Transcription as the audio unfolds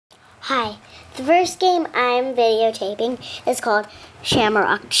Hi, the first game I'm videotaping is called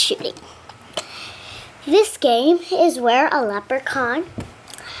Shamrock Shooting. This game is where a leprechaun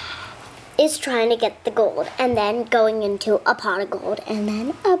is trying to get the gold and then going into a pot of gold and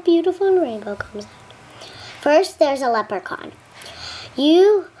then a beautiful rainbow comes out. First, there's a leprechaun.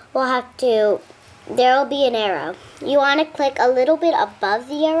 You will have to, there will be an arrow. You want to click a little bit above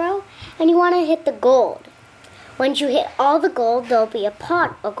the arrow and you want to hit the gold. Once you hit all the gold, there'll be a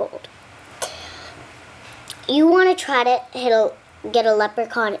pot of gold. You want to try to get a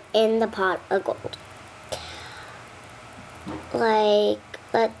leprechaun in the pot of gold. Like,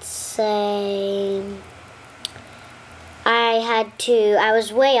 let's say I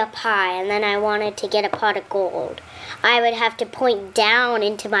was way up high and then I wanted to get a pot of gold. I would have to point down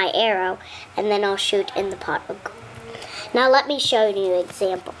into my arrow and then I'll shoot in the pot of gold. Now let me show you an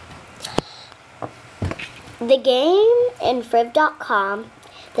example. The game in friv.com,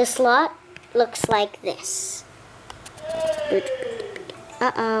 the slot looks like this.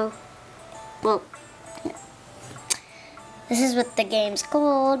 Uh-oh. Well, this is what the game's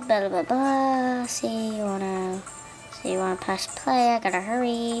called, blah, blah, blah. See, you wanna press play, I gotta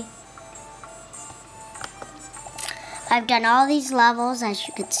hurry. I've done all these levels, as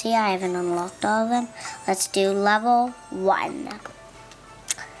you can see, I haven't unlocked all of them. Let's do level 1.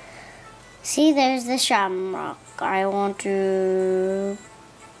 See, there's the shamrock. I want to,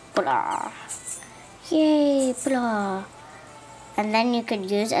 blah. Yay, blah. And then you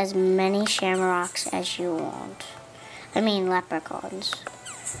could use as many shamrocks as you want. I mean leprechauns.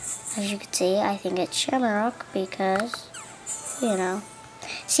 As you can see, I think it's shamrock because, you know.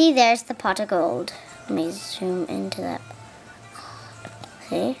 See, there's the pot of gold. Let me zoom into that.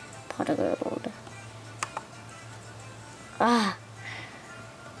 See? Pot of gold. Ah.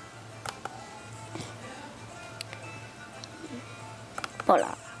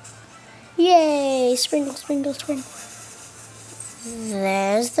 Voila. Yay! Sprinkle, sprinkle, sprinkle.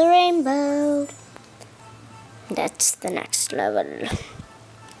 There's the rainbow. That's the next level.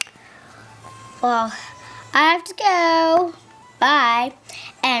 Well, I have to go. Bye.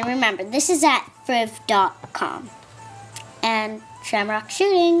 And remember, this is at friv.com. And Shamrock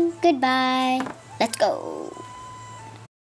Shooting. Goodbye. Let's go.